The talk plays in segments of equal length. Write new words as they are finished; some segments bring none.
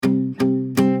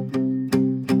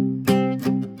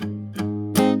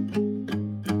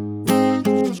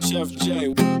Jeff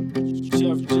J.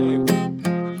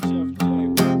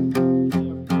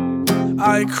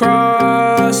 I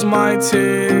cross my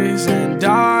T's and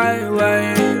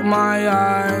dilate my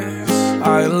eyes.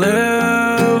 I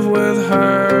live with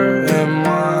her in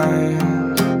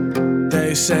mind.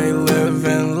 They say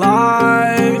living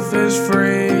life is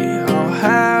free. I'll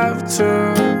have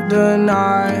to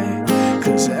deny,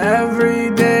 'cause every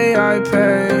day I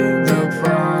pay the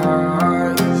price.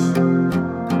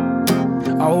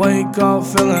 I wake up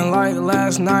feeling like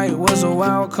last night was a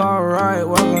wild card ride.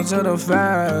 Welcome to the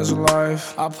fast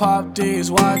life. I pop these,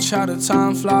 watch how the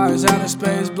time flies. Outer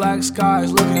space, black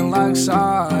skies, looking like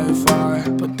sci-fi.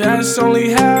 But that's only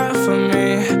half of me.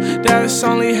 That's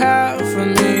only half of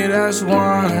me. That's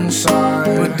one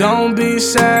side. But don't be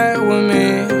sad with me,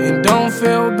 and don't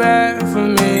feel bad for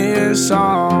me. It's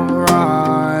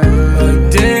alright.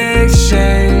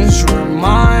 Addictions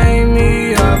remind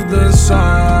me of the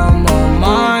summer.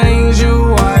 Mind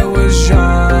you, I was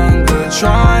younger,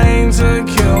 trying to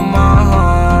kill my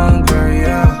hunger,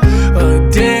 yeah.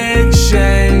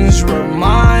 Addictions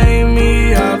remind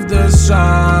me of the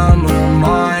summer.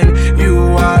 Mind you,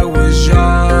 I was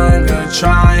younger,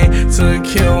 trying to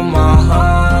kill my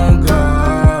hunger.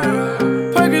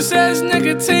 Percocets,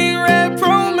 nicotine, red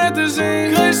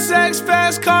promethazine. Good sex,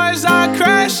 fast cars, I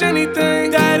crash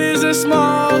anything. That is a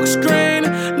smoke screen.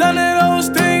 None of those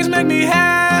things make me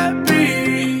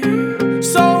happy.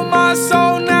 Sold my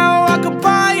soul, now I could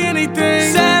buy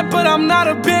anything. Sad, but I'm not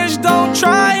a bitch, don't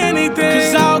try anything.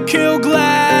 'Cause I'll kill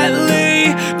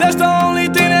gladly. That's the only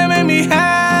thing that made me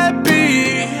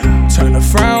happy. Turn the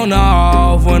frown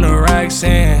off when the rack's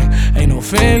in. Ain't no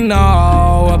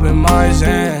fentanyl up in my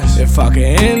zans. If I could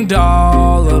end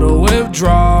all of the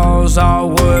withdrawals, I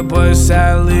would, but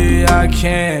sadly I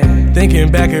can't. Thinking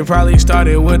back, it probably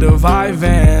started with the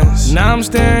Vyvanse. Now I'm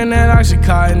staring at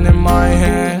Oxycontin in my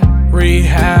hand.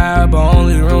 Rehab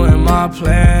only ruined my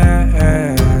plans.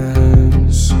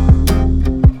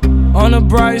 On the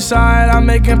bright side, I'm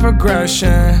making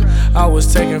progression. I was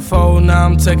taking 4, now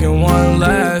I'm taking 1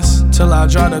 less. Till I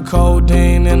dry the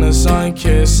codeine in the sun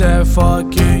kiss. Said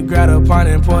fuck it, grab a pint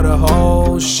and pour the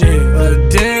whole shit.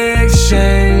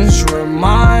 Addictions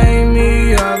remind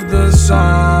me of the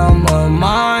sun.